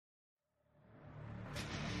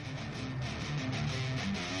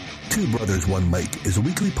Two Brothers, One Mic is a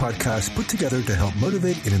weekly podcast put together to help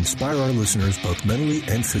motivate and inspire our listeners both mentally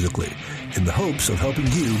and physically, in the hopes of helping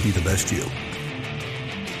you be the best you.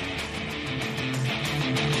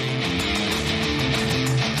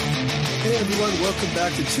 Hey everyone, welcome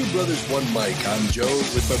back to Two Brothers, One Mic. I'm Joe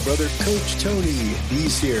with my brother, Coach Tony.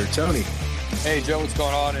 He's here. Tony. Hey Joe, what's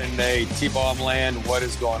going on in T-Bomb land? What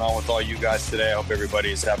is going on with all you guys today? I hope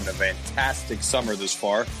everybody is having a fantastic summer this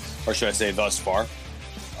far, or should I say thus far.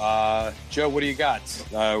 Joe, what do you got?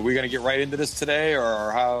 Are we going to get right into this today,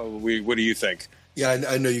 or what do you think? Yeah,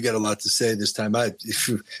 I know you got a lot to say this time. What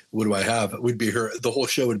do I have? We'd be here. The whole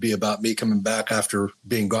show would be about me coming back after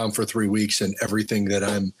being gone for 3 weeks and everything that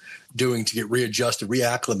I'm doing to get readjusted,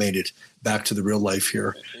 reacclimated back to the real life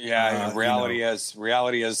here. Yeah, reality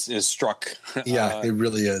has struck. Yeah, it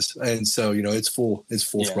really is. And so, it's full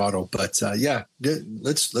throttle. But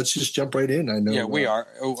let's just jump right in. I know. Yeah, we are.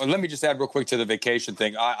 Let me just add real quick to the vacation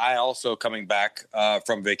thing. I also coming back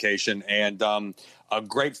from vacation, and a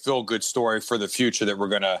great feel-good story for the future that we're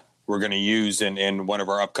gonna use in one of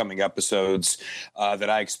our upcoming episodes that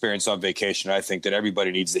I experienced on vacation. I think that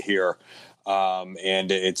everybody needs to hear.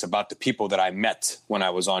 And it's about the people that I met when I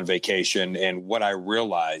was on vacation and what I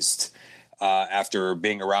realized after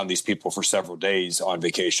being around these people for several days on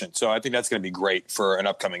vacation. So I think that's going to be great for an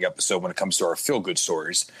upcoming episode when it comes to our feel-good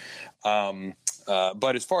stories.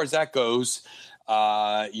 But as far as that goes,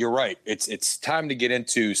 you're right. It's time to get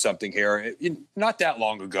into something here. Not that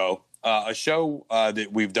long ago, a show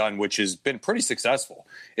that we've done, which has been pretty successful.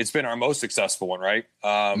 It's been our most successful one, right?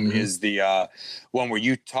 Is the one where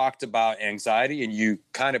you talked about anxiety and you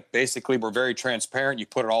kind of basically were very transparent. You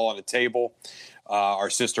put it all on the table. Our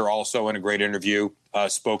sister also in a great interview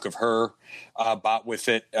spoke of her about with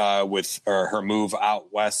her move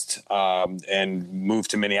out west and moved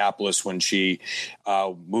to Minneapolis when she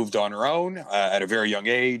moved on her own at a very young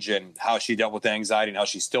age, and how she dealt with anxiety and how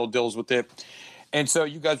she still deals with it. And so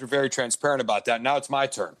you guys were very transparent about that. Now it's my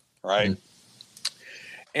turn, right? Mm-hmm.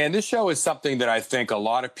 And this show is something that I think a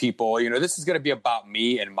lot of people, this is going to be about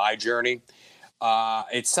me and my journey.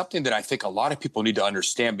 It's something that I think a lot of people need to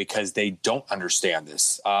understand because they don't understand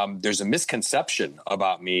this. There's a misconception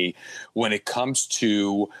about me when it comes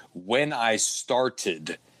to when I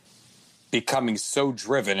started becoming so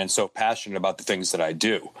driven and so passionate about the things that I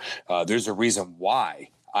do. There's a reason why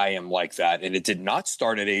I am like that, and it did not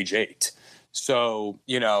start at age 8. So,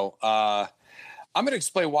 I'm going to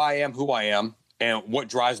explain why I am who I am and what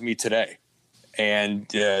drives me today. And,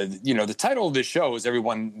 the title of this show, as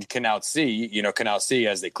everyone can now see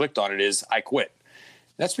as they clicked on it, is I Quit.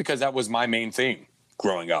 That's because that was my main thing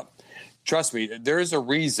growing up. Trust me, there is a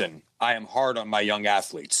reason I am hard on my young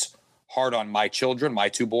athletes, hard on my children, my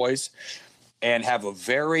 2 boys, and have a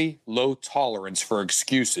very low tolerance for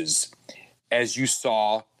excuses, as you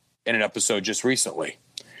saw in an episode just recently.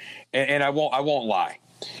 And I won't lie.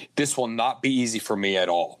 This will not be easy for me at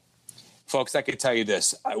all. Folks, I can tell you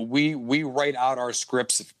this. We write out our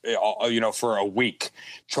scripts, for a week,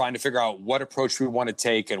 trying to figure out what approach we want to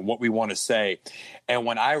take and what we want to say. And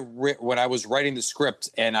when I was writing the script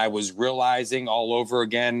and I was realizing all over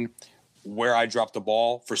again where I dropped the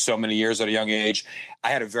ball for so many years at a young age,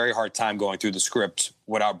 I had a very hard time going through the script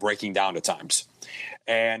without breaking down at times.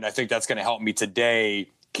 And I think that's going to help me today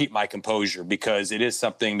keep my composure, because it is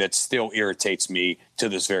something that still irritates me to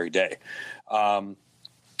this very day. I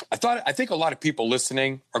think a lot of people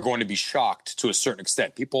listening are going to be shocked to a certain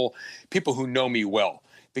extent. People who know me well,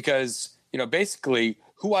 because, basically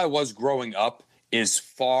who I was growing up is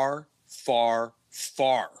far, far,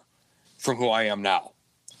 far from who I am now.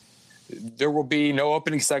 There will be no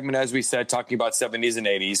opening segment, as we said, talking about 70s and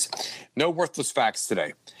 80s. No worthless facts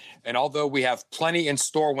today. And although we have plenty in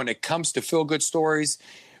store when it comes to feel-good stories,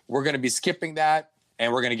 we're going to be skipping that,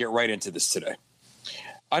 and we're going to get right into this today.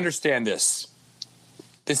 Understand this.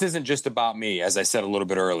 This isn't just about me, as I said a little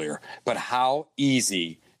bit earlier, but how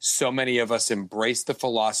easy so many of us embrace the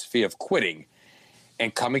philosophy of quitting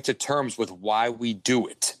and coming to terms with why we do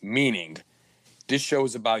it, meaning this show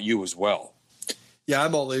is about you as well. Yeah,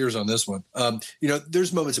 I'm all ears on this one.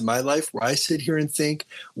 There's moments in my life where I sit here and think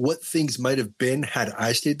what things might have been had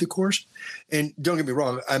I stayed the course. And don't get me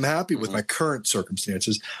wrong, I'm happy with my current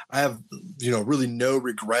circumstances. I have, really no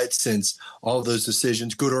regrets, since all of those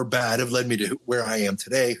decisions, good or bad, have led me to where I am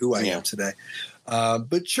today, who I am today.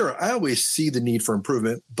 But sure, I always see the need for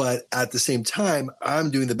improvement, but at the same time,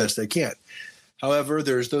 I'm doing the best I can. However,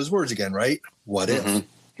 there's those words again, right? What if?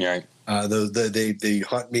 Right. They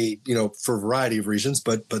haunt me, for a variety of reasons,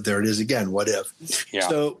 but there it is again. What if? Yeah.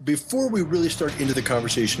 So before we really start into the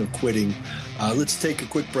conversation of quitting, let's take a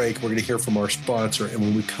quick break. We're going to hear from our sponsor, and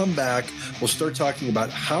when we come back, we'll start talking about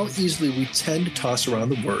how easily we tend to toss around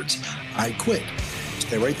the words "I quit."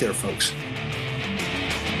 Stay right there, folks.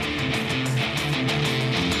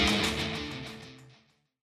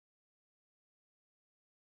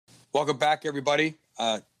 Welcome back, everybody.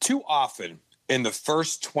 Too often in the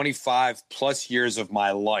first 25 plus years of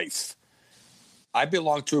my life, I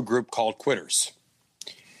belonged to a group called quitters.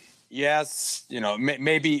 Yes,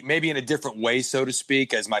 maybe in a different way, so to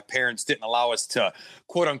speak, as my parents didn't allow us to,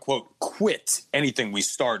 quote unquote, quit anything we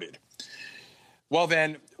started. Well,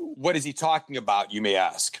 then, what is he talking about, you may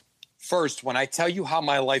ask? First, when I tell you how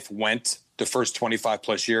my life went the first 25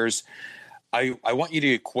 plus years, I want you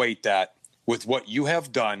to equate that with what you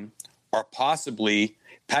have done, or possibly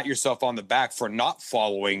pat yourself on the back for not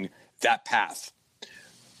following that path.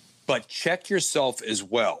 But check yourself as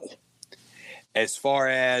well as far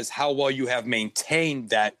as how well you have maintained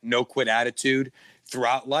that no quit attitude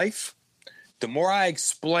throughout life. The more I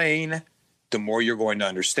explain, the more you're going to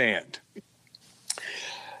understand.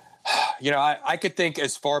 I could think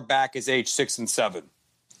as far back as age 6 and 7,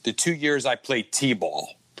 the 2 years I played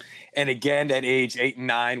T-ball, and again at age 8 and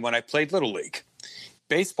 9 when I played Little League.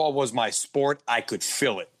 Baseball was my sport. I could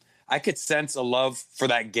feel it. I could sense a love for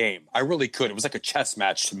that game. I really could. It was like a chess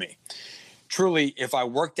match to me. Truly, if I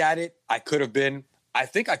worked at it, I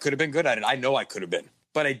think I could have been good at it. I know I could have been,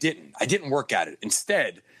 but I didn't. I didn't work at it.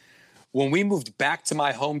 Instead, when we moved back to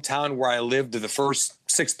my hometown where I lived the first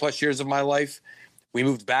 6 plus years of my life, we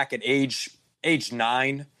moved back at age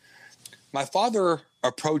 9. My father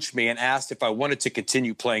approached me and asked if I wanted to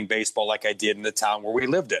continue playing baseball like I did in the town where we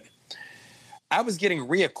lived in. I was getting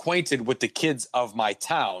reacquainted with the kids of my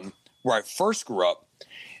town where I first grew up,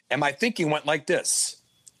 and my thinking went like this.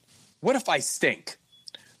 What if I stink?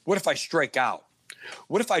 What if I strike out?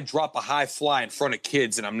 What if I drop a high fly in front of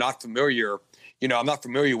kids and I'm not familiar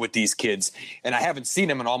with these kids, and I haven't seen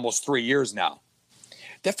them in almost 3 years now?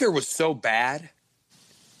 That fear was so bad,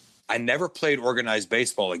 I never played organized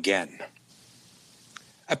baseball again.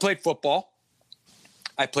 I played football.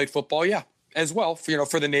 Yeah, as well,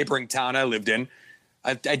 for the neighboring town I lived in.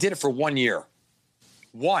 I did it for 1 year.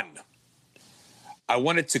 I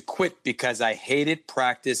wanted to quit because I hated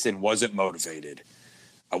practice and wasn't motivated.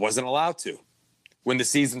 I wasn't allowed to. When the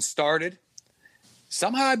season started,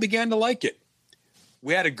 somehow I began to like it.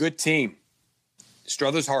 We had a good team.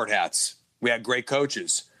 Struthers Hard Hats. We had great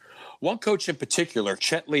coaches. One coach in particular,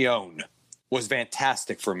 Chet Leone, was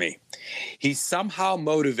fantastic for me. He somehow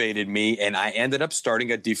motivated me, and I ended up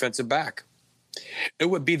starting at defensive back. It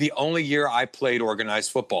would be the only year I played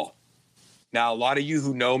organized football. Now, a lot of you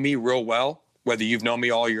who know me real well, whether you've known me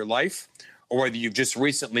all your life or whether you've just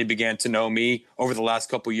recently began to know me over the last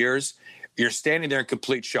couple years, you're standing there in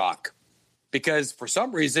complete shock because for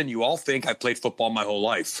some reason you all think I played football my whole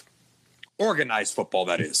life. Organized football,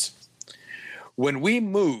 that is. When we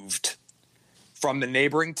moved from the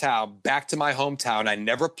neighboring town back to my hometown, I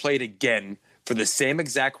never played again for the same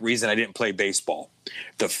exact reason I didn't play baseball.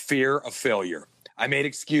 The fear of failure. I made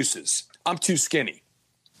excuses. I'm too skinny.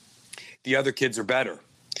 The other kids are better.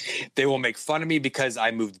 They will make fun of me because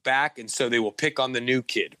I moved back, and so they will pick on the new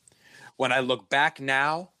kid. When I look back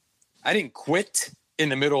now, I didn't quit in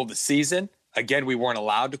the middle of the season. Again, we weren't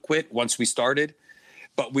allowed to quit once we started,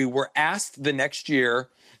 but we were asked the next year,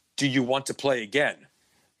 do you want to play again?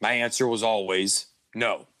 My answer was always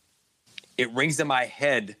no. It rings in my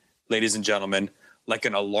head, ladies and gentlemen, like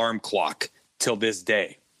an alarm clock till this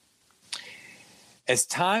day. As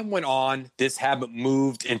time went on, this habit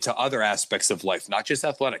moved into other aspects of life, not just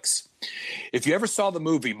athletics. If you ever saw the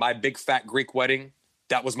movie My Big Fat Greek Wedding,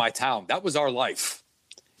 that was my town. That was our life.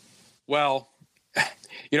 Well,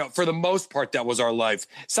 for the most part, that was our life.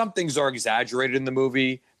 Some things are exaggerated in the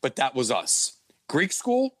movie, but that was us. Greek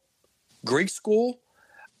school,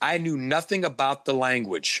 I knew nothing about the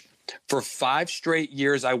language. For 5 straight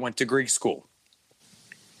years, I went to Greek school.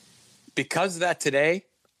 Because of that today,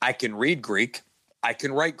 I can read Greek. I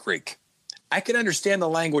can write Greek. I can understand the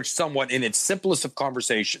language somewhat in its simplest of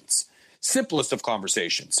conversations.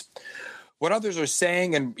 What others are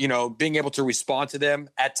saying and, being able to respond to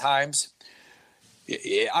them at times,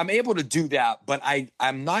 I'm able to do that, but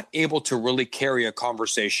I'm not able to really carry a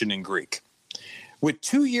conversation in Greek. With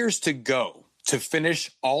 2 years to go to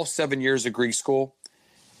finish all 7 years of Greek school,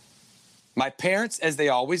 my parents, as they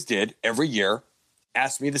always did every year,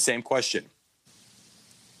 asked me the same question.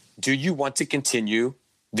 Do you want to continue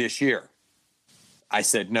this year? I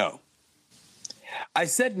said no. I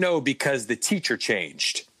said no because the teacher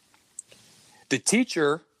changed. The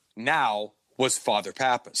teacher now was Father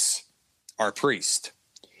Pappas, our priest.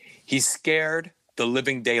 He scared the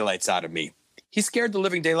living daylights out of me. He scared the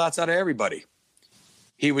living daylights out of everybody.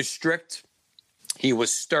 He was strict. He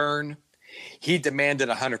was stern. He demanded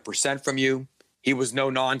 100% from you. He was no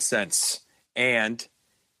nonsense. And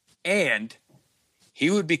he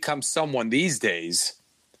would become someone these days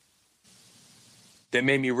that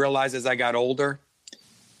made me realize as I got older,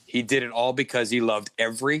 he did it all because he loved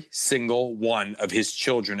every single one of his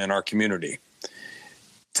children in our community.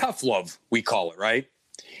 Tough love, we call it, right?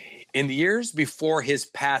 In the years before his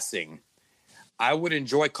passing, I would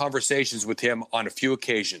enjoy conversations with him on a few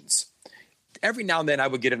occasions. Every now and then I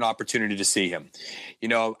would get an opportunity to see him,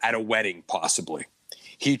 at a wedding possibly.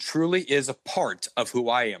 He truly is a part of who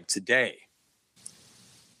I am today.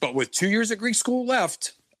 But with 2 years of Greek school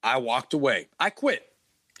left, I walked away. I quit.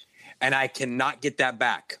 And I cannot get that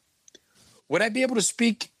back. Would I be able to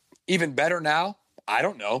speak even better now? I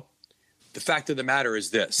don't know. The fact of the matter is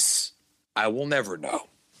this: I will never know.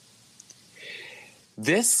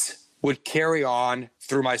 This would carry on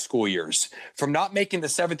through my school years. From not making the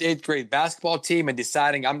 7th, 8th grade basketball team and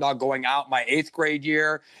deciding I'm not going out my 8th grade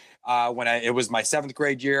year, it was my 7th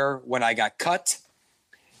grade year when I got cut,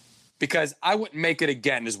 because I wouldn't make it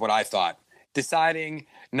again is what I thought. Deciding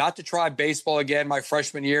not to try baseball again my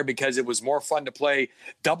freshman year because it was more fun to play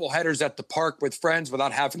doubleheaders at the park with friends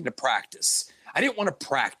without having to practice. I didn't want to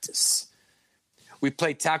practice. We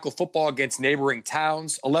played tackle football against neighboring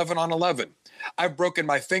towns, 11 on 11. I've broken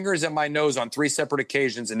my fingers and my nose on 3 separate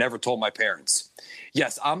occasions and never told my parents.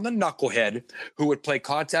 Yes, I'm the knucklehead who would play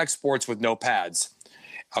contact sports with no pads,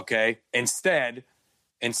 okay? Instead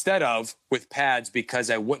of with pads, because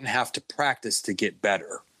I wouldn't have to practice to get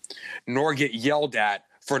better, nor get yelled at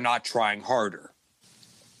for not trying harder.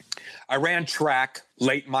 I ran track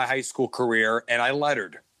late in my high school career, and I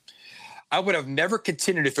lettered. I would have never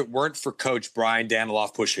continued if it weren't for Coach Brian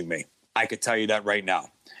Daniloff pushing me. I could tell you that right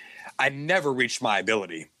now. I never reached my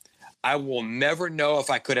ability. I will never know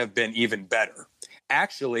if I could have been even better.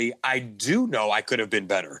 Actually, I do know I could have been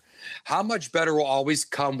better. How much better will always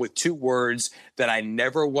come with 2 words that I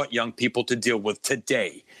never want young people to deal with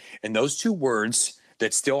today. And those 2 words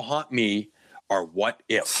that still haunt me are what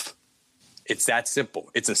if. It's that simple.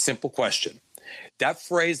 It's a simple question. That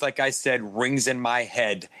phrase, like I said, rings in my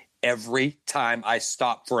head every time I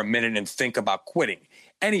stop for a minute and think about quitting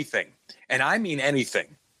anything. And I mean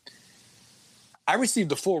anything. I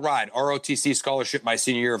received a full ride ROTC scholarship my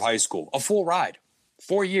senior year of high school. A full ride.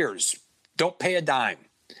 4 years. Don't pay a dime.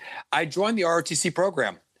 I joined the ROTC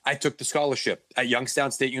program. I took the scholarship at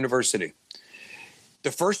Youngstown State University.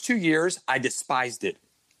 The first 2 years, I despised it.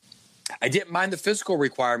 I didn't mind the physical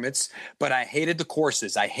requirements, but I hated the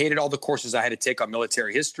courses. I hated all the courses I had to take on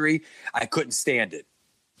military history. I couldn't stand it.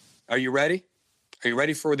 Are you ready? Are you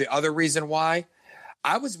ready for the other reason why?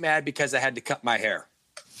 I was mad because I had to cut my hair.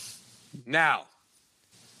 Now,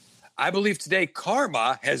 I believe today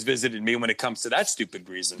karma has visited me when it comes to that stupid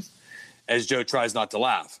reason, as Joe tries not to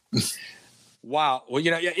laugh. Wow. Well,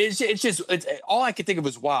 it's all I could think of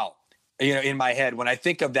was wow, in my head when I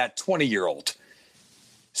think of that 20-year-old.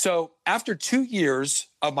 So after 2 years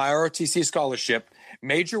of my ROTC scholarship,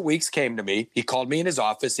 Major Weeks came to me. He called me in his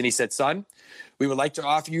office and he said, "Son, we would like to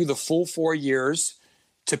offer you the full 4 years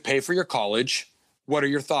to pay for your college. What are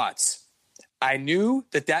your thoughts?" I knew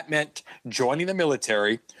that meant joining the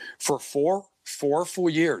military for four full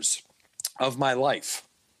years of my life.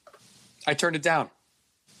 I turned it down.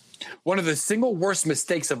 One of the single worst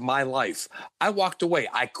mistakes of my life. I walked away.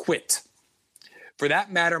 I quit. For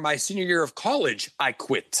that matter, my senior year of college, I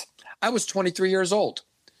quit. I was 23 years old.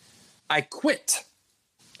 I quit.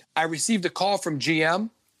 I received a call from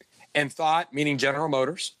GM and thought, meaning General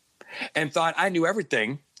Motors, and thought I knew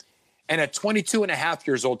everything. And at 22 and a half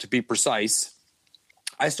years old, to be precise,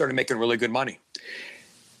 I started making really good money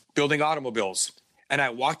building automobiles. And I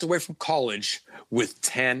walked away from college with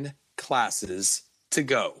 10 classes to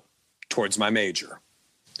go towards my major.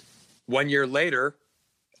 1 year later,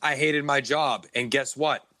 I hated my job. And guess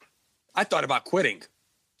what? I thought about quitting.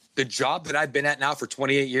 The job that I've been at now for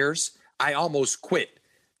 28 years, I almost quit,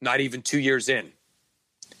 not even 2 years in.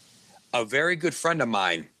 A very good friend of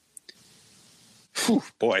mine,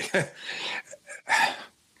 boy,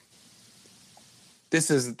 this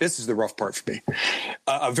is the rough part for me.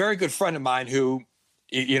 A very good friend of mine who,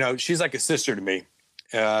 she's like a sister to me.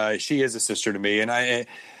 She is a sister to me. And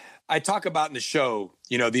I talk about in the show,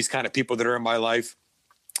 these kind of people that are in my life.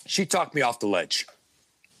 She talked me off the ledge.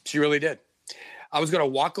 She really did. I was going to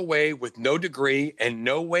walk away with no degree and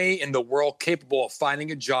no way in the world capable of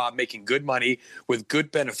finding a job, making good money with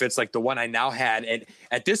good benefits like the one I now had. And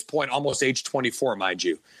at this point, almost age 24, mind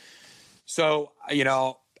you. So,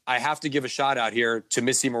 I have to give a shout out here to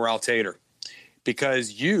Missy Morale Tater,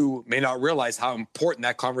 because you may not realize how important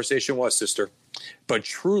that conversation was, sister. But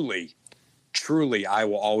truly, truly, I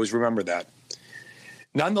will always remember that.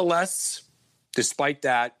 Nonetheless, despite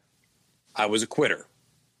that, I was a quitter,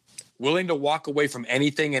 willing to walk away from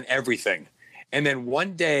anything and everything. And then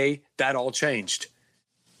one day that all changed.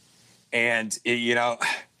 And,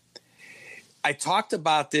 I talked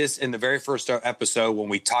about this in the very first episode when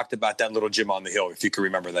we talked about that little gym on the hill, if you can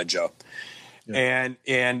remember that, Joe. Yeah.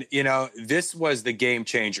 And this was the game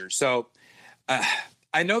changer. So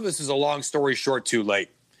I know this is a long story short, too late,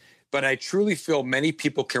 but I truly feel many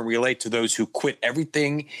people can relate to those who quit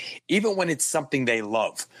everything, even when it's something they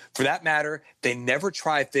love. For that matter, they never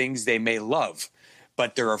try things they may love,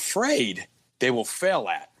 but they're afraid they will fail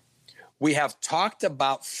at. We have talked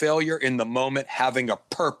about failure in the moment having a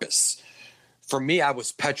purpose. For me, I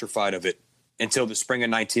was petrified of it until the spring of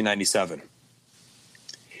 1997.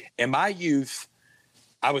 In my youth,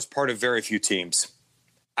 I was part of very few teams.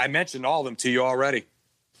 I mentioned all of them to you already.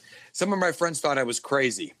 Some of my friends thought I was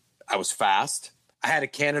crazy. I was fast. I had a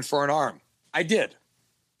cannon for an arm. I did.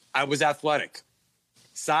 I was athletic.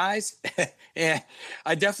 Size?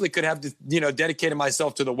 I definitely could have, dedicated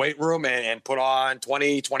myself to the weight room and put on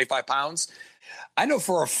 20, 25 pounds. I know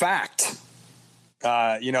for a fact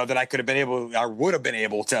that I would have been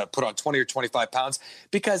able to put on 20 or 25 pounds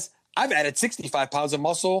because I've added 65 pounds of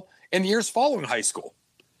muscle in the years following high school.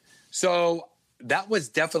 So that was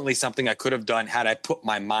definitely something I could have done had I put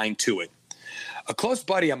my mind to it. A close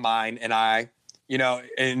buddy of mine and I,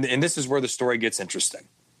 and this is where the story gets interesting.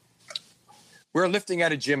 We were lifting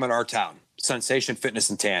at a gym in our town, Sensation Fitness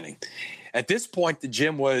and Tanning. At this point, the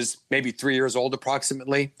gym was maybe 3 years old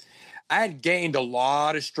approximately. I had gained a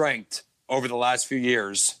lot of strength over the last few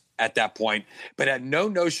years at that point, but had no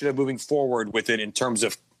notion of moving forward with it in terms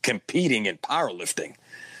of competing in powerlifting.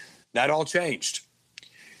 That all changed.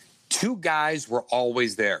 Two guys were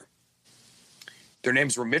always there. Their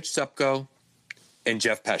names were Mitch Sepko and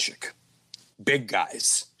Jeff Pescick. Big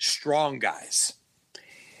guys, strong guys.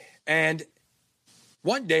 And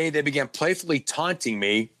one day they began playfully taunting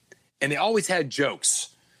me, and they always had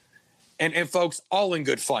jokes. And folks, all in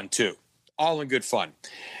good fun too. All in good fun.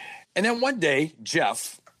 And then one day,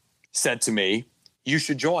 Jeff said to me, "You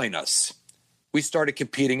should join us." We started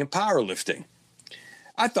competing in powerlifting.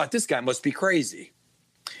 I thought this guy must be crazy.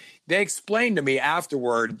 They explained to me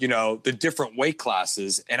afterward, the different weight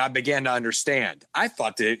classes, and I began to understand. I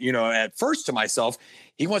thought that, at first to myself,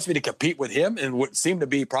 he wants me to compete with him in what seemed to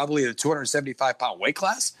be probably the 275-pound weight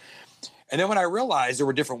class. And then when I realized there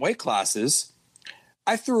were different weight classes,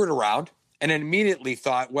 I threw it around and immediately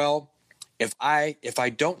thought, well, if I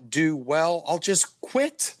don't do well, I'll just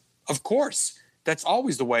quit. Of course, that's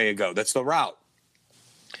always the way to go. That's the route.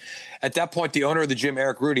 At that point, the owner of the gym,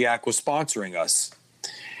 Eric Rudiak, was sponsoring us.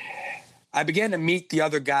 I began to meet the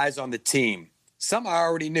other guys on the team. Some I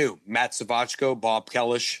already knew, Matt Savachko, Bob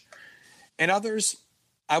Kellish, and others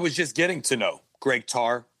I was just getting to know. Greg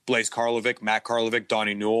Tarr, Blaise Karlovic, Matt Karlovic,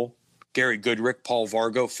 Donnie Newell, Gary Goodrick, Paul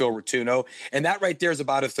Vargo, Phil Rotuno, and that right there is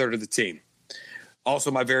about a third of the team. Also,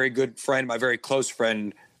 my very good friend, my very close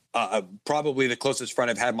friend, probably the closest friend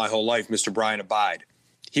I've had my whole life, Mr. Brian Abide.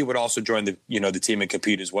 He would also join the team and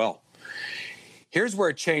compete as well. Here's where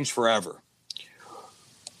it changed forever.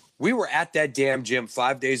 We were at that damn gym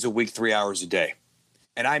 5 days a week, 3 hours a day.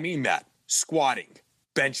 And I mean that. Squatting,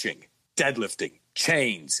 benching, deadlifting,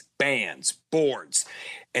 chains, bands, boards,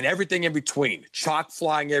 and everything in between. Chalk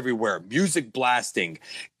flying everywhere, music blasting,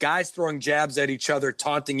 guys throwing jabs at each other,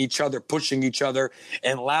 taunting each other, pushing each other,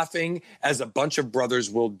 and laughing as a bunch of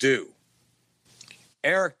brothers will do.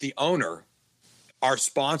 Eric, the owner, our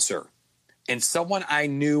sponsor, and someone I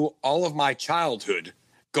knew all of my childhood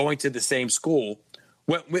going to the same school,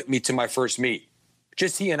 went with me to my first meet.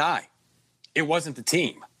 Just he and I. It wasn't the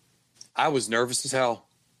team. I was nervous as hell.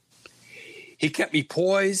 He kept me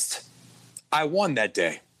poised. I won that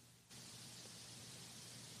day.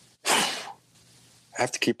 I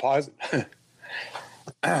have to keep pausing.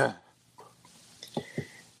 The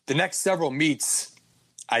next several meets,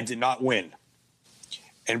 I did not win.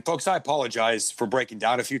 And folks, I apologize for breaking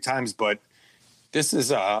down a few times, but this is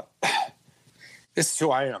who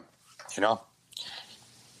I am,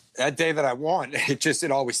 That day that I won,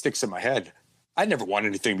 it always sticks in my head. I never won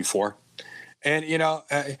anything before. And,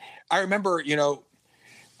 I remember,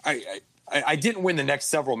 I didn't win the next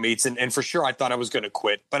several meets, and for sure I thought I was going to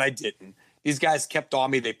quit, but I didn't. These guys kept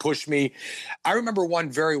on me. They pushed me. I remember one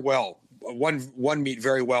very well, one meet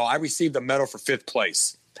very well. I received a medal for 5th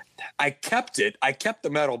place. I kept it. I kept the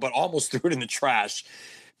medal, but almost threw it in the trash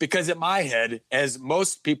because in my head, as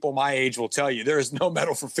most people my age will tell you, there is no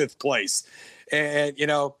medal for 5th place. And, you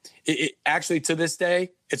know, it actually to this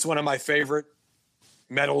day, it's one of my favorite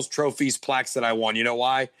medals, trophies, plaques that I won. You know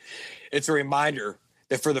why? It's a reminder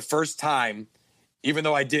that for the first time, even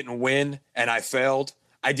though I didn't win and I failed,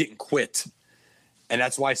 I didn't quit. And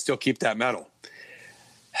that's why I still keep that medal.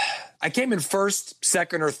 I came in 1st,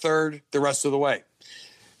 2nd, or 3rd the rest of the way.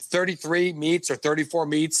 33 meets or 34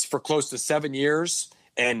 meets for close to 7 years.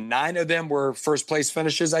 And 9 of them were 1st place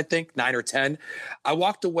finishes, I think, 9 or 10. I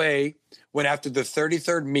walked away when after the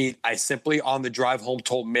 33rd meet, I simply on the drive home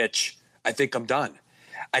told Mitch, I think I'm done.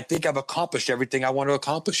 I think I've accomplished everything I want to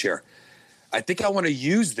accomplish here. I think I want to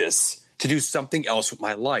use this to do something else with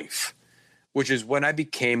my life, which is when I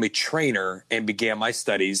became a trainer and began my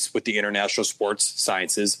studies with the International Sports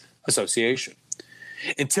Sciences Association.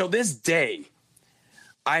 Until this day,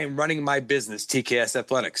 I am running my business, TKS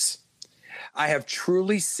Athletics. I have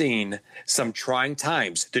truly seen some trying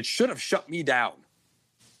times that should have shut me down.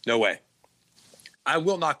 No way. I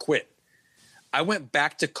will not quit. I went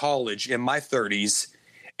back to college in my 30s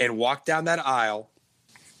and walked down that aisle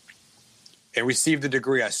and received the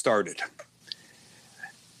degree I started.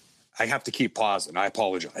 I have to keep pausing. I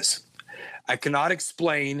apologize. I cannot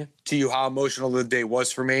explain to you how emotional the day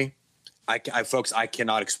was for me. Folks, I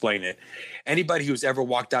cannot explain it. Anybody who's ever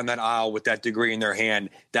walked down that aisle with that degree in their hand,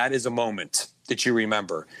 that is a moment that you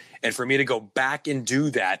remember. And for me to go back and do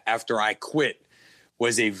that after I quit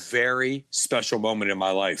was a very special moment in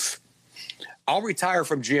my life. I'll retire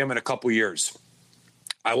from GM in a couple years.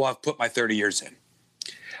 I will have put my 30 years in.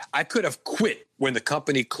 I could have quit when the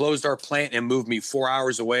company closed our plant and moved me 4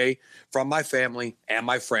 hours away from my family and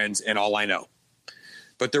my friends and all I know.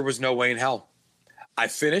 But there was no way in hell. I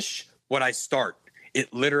finish what I start.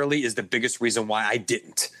 It literally is the biggest reason why I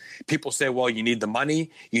didn't. People say, well, you need the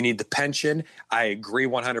money, you need the pension. I agree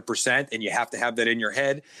 100%, and you have to have that in your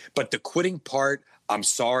head. But the quitting part, I'm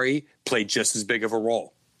sorry, played just as big of a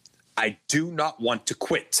role. I do not want to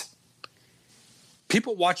quit.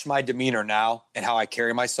 People watch my demeanor now and how I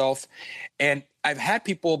carry myself. And I've had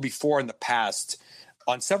people before in the past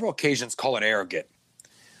on several occasions call it arrogant.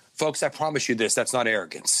 Folks, I promise you this, that's not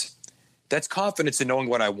arrogance. That's confidence in knowing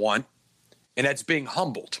what I want. And that's being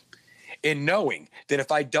humbled in knowing that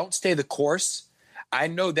if I don't stay the course, I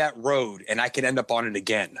know that road and I can end up on it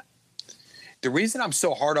again. The reason I'm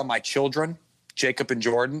so hard on my children, Jacob and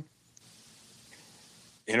Jordan,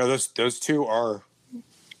 you know, those two are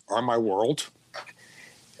my world.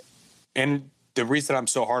 And the reason I'm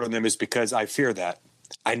so hard on them is because I fear that.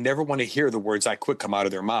 I never want to hear the words I quit come out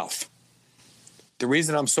of their mouth. The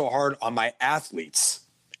reason I'm so hard on my athletes,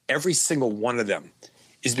 every single one of them,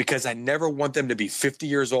 is because I never want them to be 50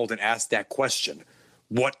 years old and ask that question,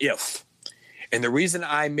 what if? And the reason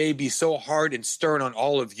I may be so hard and stern on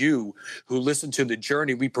all of you who listen to the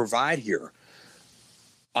journey we provide here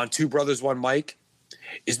on Two Brothers, One Mic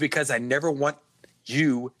is because I never want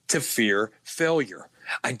you to fear failure.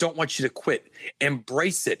 I don't want you to quit.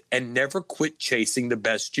 Embrace it and never quit chasing the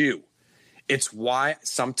best you. It's why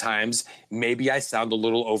sometimes maybe I sound a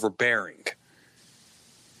little overbearing.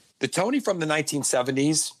 The Tony from the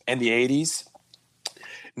 1970s and the 80s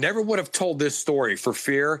never would have told this story for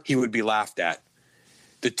fear he would be laughed at.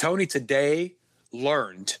 The Tony today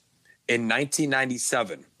learned in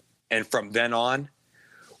 1997, and from then on,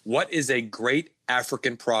 what is a great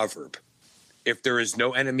African proverb? If there is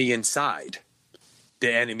no enemy inside,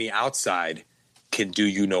 the enemy outside can do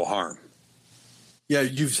you no harm. Yeah,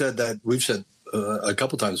 you've said that. We've said a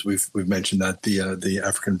couple times. We've mentioned that the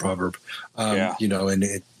African proverb. You know, and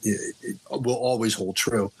it will always hold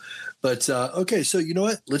true. But okay, so you know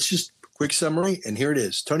what? Let's just quick summary, and here it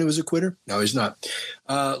is. Tony was a quitter. No, he's not.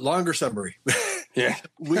 Longer summary. Yeah,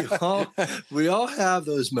 we all have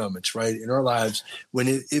those moments, right, in our lives when,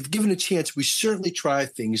 if given a chance, we certainly try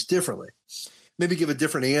things differently. Maybe give a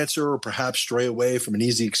different answer or perhaps stray away from an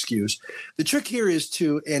easy excuse. The trick here is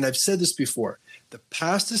to, and I've said this before, the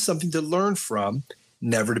past is something to learn from,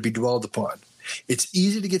 never to be dwelled upon. It's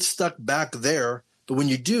easy to get stuck back there, but when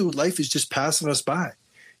you do, life is just passing us by.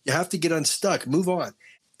 You have to get unstuck, move on,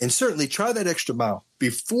 and certainly try that extra mile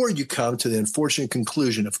before you come to the unfortunate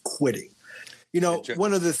conclusion of quitting. You know,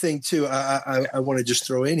 one other thing, too, I want to just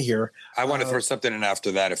throw in here. I want to throw something in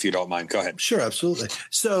after that, if you don't mind. Go ahead. Sure, absolutely.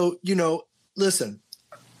 So, you know, listen,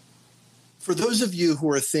 for those of you who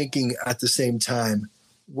are thinking at the same time,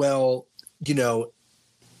 well, you know,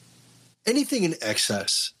 anything in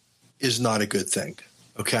excess is not a good thing.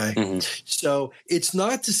 Okay. So it's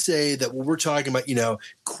not to say that when we're talking about,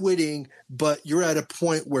 quitting, but you're at a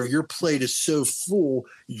point where your plate is so full,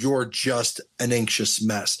 you're just an anxious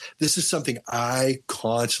mess. This is something I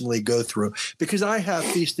constantly go through because I have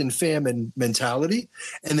feast and famine mentality,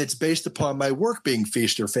 and it's based upon my work being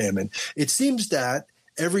feast or famine. It seems that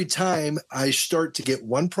every time I start to get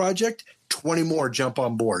one project, 20 more jump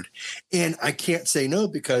on board. And I can't say no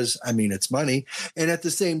because, it's money. And at the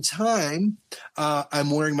same time, I'm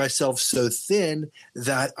wearing myself so thin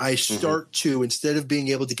that I start to, instead of being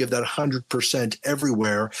able to give that 100%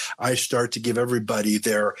 everywhere, I start to give everybody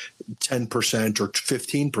their 10% or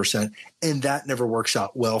 15%. And that never works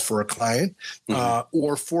out well for a client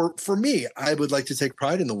or for me. I would like to take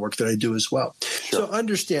pride in the work that I do as well. Sure. So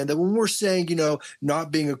understand that when we're saying,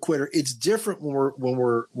 not being a quitter, it's different when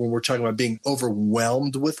we're talking about being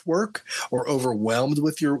overwhelmed with work or overwhelmed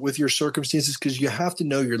with your circumstances, because you have to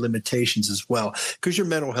know your limitations as well, because your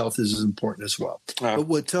mental health is as important as well. But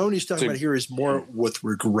what Tony's talking about here is more with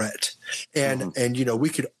regret. And we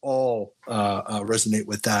could all resonate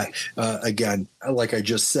with that. Again, like I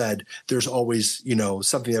just said, there's always,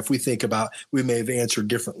 something that if we think about, we may have answered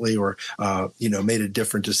differently or, made a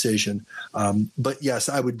different decision. But yes,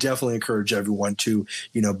 I would definitely encourage everyone to,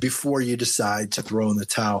 before you decide to throw in the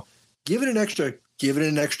towel, give it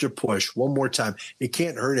an extra push one more time. It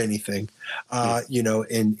can't hurt anything,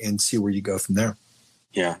 and see where you go from there.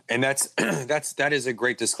 Yeah. And that is a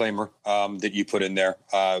great disclaimer that you put in there.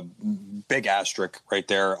 Big asterisk right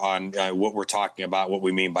there on what we're talking about, what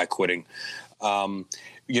we mean by quitting.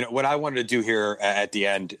 What I wanted to do here at the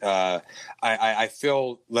end, I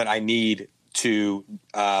feel that I need to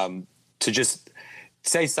just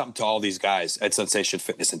say something to all these guys at Sensation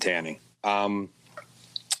Fitness and Tanning.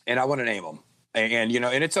 And I want to name them. And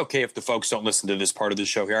and it's okay if the folks don't listen to this part of the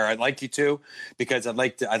show here. I'd like you to, because I'd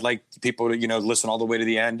like people to listen all the way to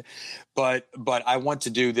the end. But I want to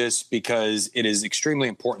do this because it is extremely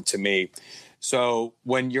important to me. So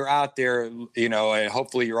when you're out there, and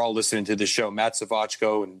hopefully you're all listening to the show, Matt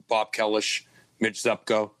Savachko and Bob Kellish, Mitch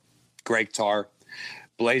Zupko, Greg Tarr,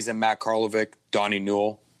 Blaze and Matt Karlovic, Donnie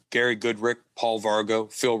Newell, Gary Goodrick, Paul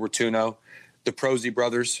Vargo, Phil Rotuno, the Prosy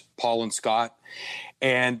brothers, Paul and Scott.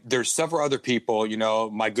 And there's several other people,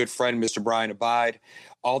 my good friend, Mr. Brian Abide,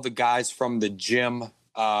 all the guys from the gym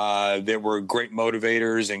that were great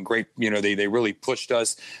motivators and great, they really pushed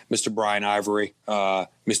us. Mr. Brian Ivory,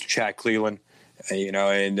 Mr. Chad Cleland,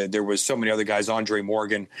 and there was so many other guys, Andre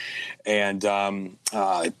Morgan. And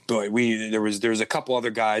there was a couple other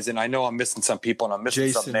guys, and I know I'm missing some people and I'm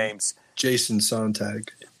missing some names. Jason Sontag.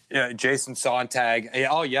 Yeah, Jason Sontag.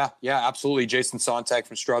 Oh, yeah, absolutely. Jason Sontag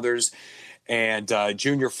from Struthers. And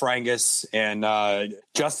Junior Frangus and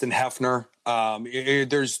Justin Hefner.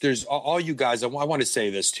 There's all you guys. I want to say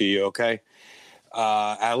this to you, okay?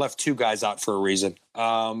 I left two guys out for a reason.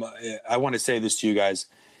 I want to say this to you guys.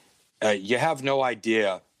 You have no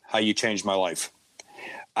idea how you changed my life.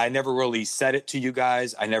 I never really said it to you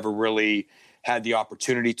guys. I never really had the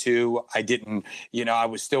opportunity to. I didn't, I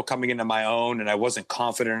was still coming into my own and I wasn't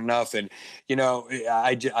confident enough. And,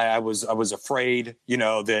 I was afraid,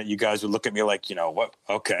 that you guys would look at me like, what?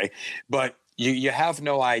 Okay. But you have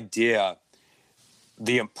no idea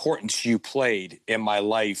the importance you played in my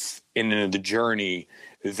life and in the journey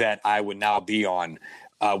that I would now be on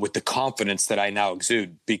with the confidence that I now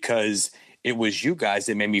exude, because it was you guys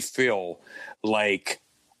that made me feel like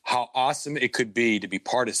how awesome it could be to be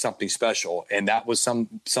part of something special. And that was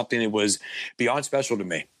something that was beyond special to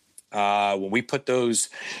me. When we put those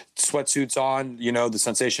sweatsuits on, the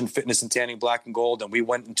Sensation Fitness and Tanning Black and Gold, and we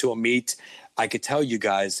went into a meet, I could tell you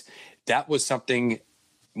guys that was something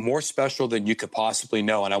more special than you could possibly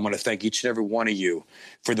know. And I want to thank each and every one of you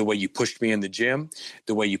for the way you pushed me in the gym,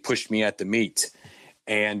 the way you pushed me at the meet.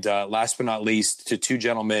 And last but not least, to two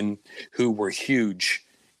gentlemen who were huge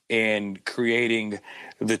in creating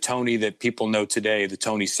the Tony that people know today, the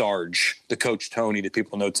Tony Sarge, the Coach Tony that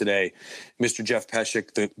people know today, Mr. Jeff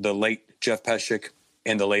Pescick, the late Jeff Pescick,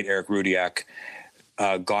 and the late Eric Rudiak,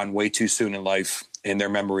 gone way too soon in life, and their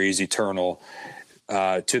memory is eternal.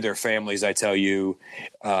 To their families, I tell you,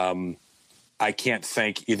 I can't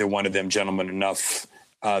thank either one of them gentlemen enough.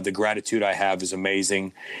 The gratitude I have is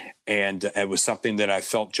amazing. And it was something that I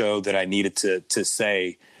felt, Joe, that I needed to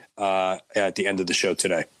say at the end of the show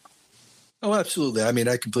today. Oh, absolutely.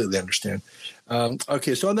 I completely understand.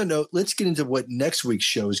 Okay, so on that note, let's get into what next week's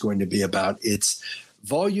show is going to be about. It's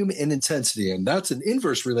volume and intensity, and that's an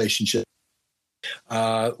inverse relationship.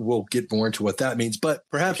 We'll get more into what that means, but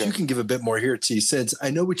perhaps you can give a bit more here, T, since I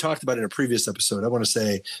know we talked about it in a previous episode. I want to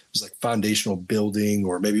say it was like foundational building,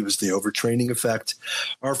 or maybe it was the overtraining effect.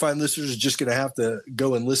 Our fine listeners are just going to have to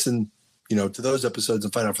go and listen, to those episodes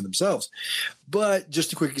and find out for themselves. But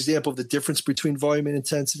just a quick example of the difference between volume and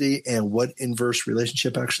intensity and what inverse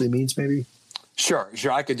relationship actually means, maybe. Sure.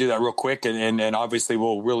 I could do that real quick. And obviously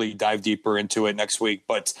we'll really dive deeper into it next week.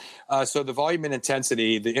 But so the volume and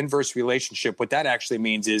intensity, the inverse relationship, what that actually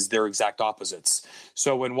means is they're exact opposites.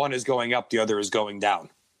 So when one is going up, the other is going down.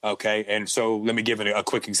 Okay. And so let me give it a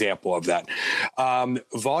quick example of that.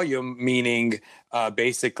 Volume meaning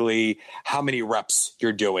basically how many reps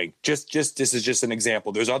you're doing. Just this is just an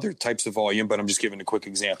example. There's other types of volume, but I'm just giving a quick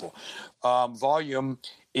example. Volume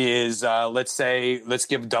is let's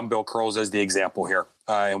give dumbbell curls as the example here,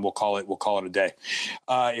 and we'll call it a day.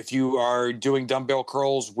 If you are doing dumbbell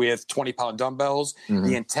curls with 20-pound dumbbells,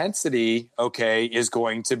 the intensity is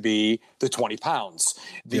going to be the 20 pounds.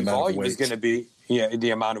 The volume is going to be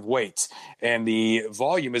the amount of weight, and the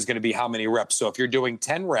volume is going to be how many reps. So if you're doing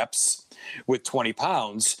 10 reps with 20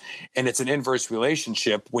 pounds, and it's an inverse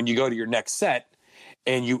relationship, when you go to your next set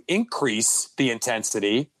and you increase the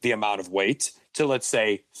intensity, the amount of weight, to let's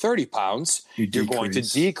say 30 pounds, you're going to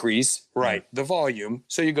decrease the volume.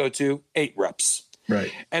 So you go to 8 reps.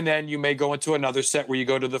 Right. And then you may go into another set where you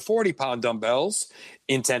go to the 40-pound dumbbells,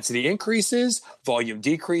 intensity increases, volume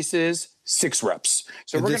decreases, 6 reps.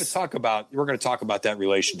 So we're going to talk about that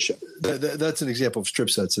relationship. That's an example of strip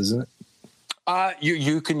sets, isn't it?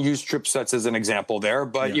 You can use strip sets as an example there,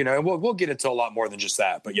 but we'll get into a lot more than just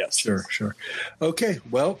that. But yes, sure. Okay,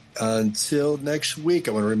 well, until next week,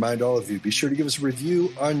 I want to remind all of you: be sure to give us a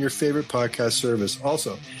review on your favorite podcast service.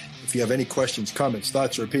 Also, if you have any questions, comments,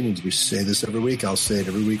 thoughts, or opinions, we say this every week. I'll say it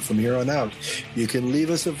every week from here on out. You can leave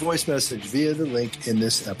us a voice message via the link in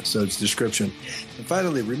this episode's description. And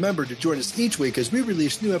finally, remember to join us each week as we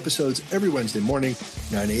release new episodes every Wednesday morning,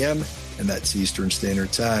 9 a.m., and that's Eastern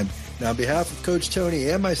Standard Time. Now, on behalf of Coach Tony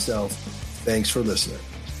and myself, thanks for listening.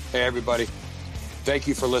 Hey, everybody. Thank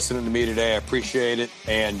you for listening to me today. I appreciate it.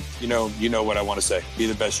 And you know what I want to say. Be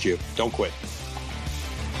the best you. Don't quit.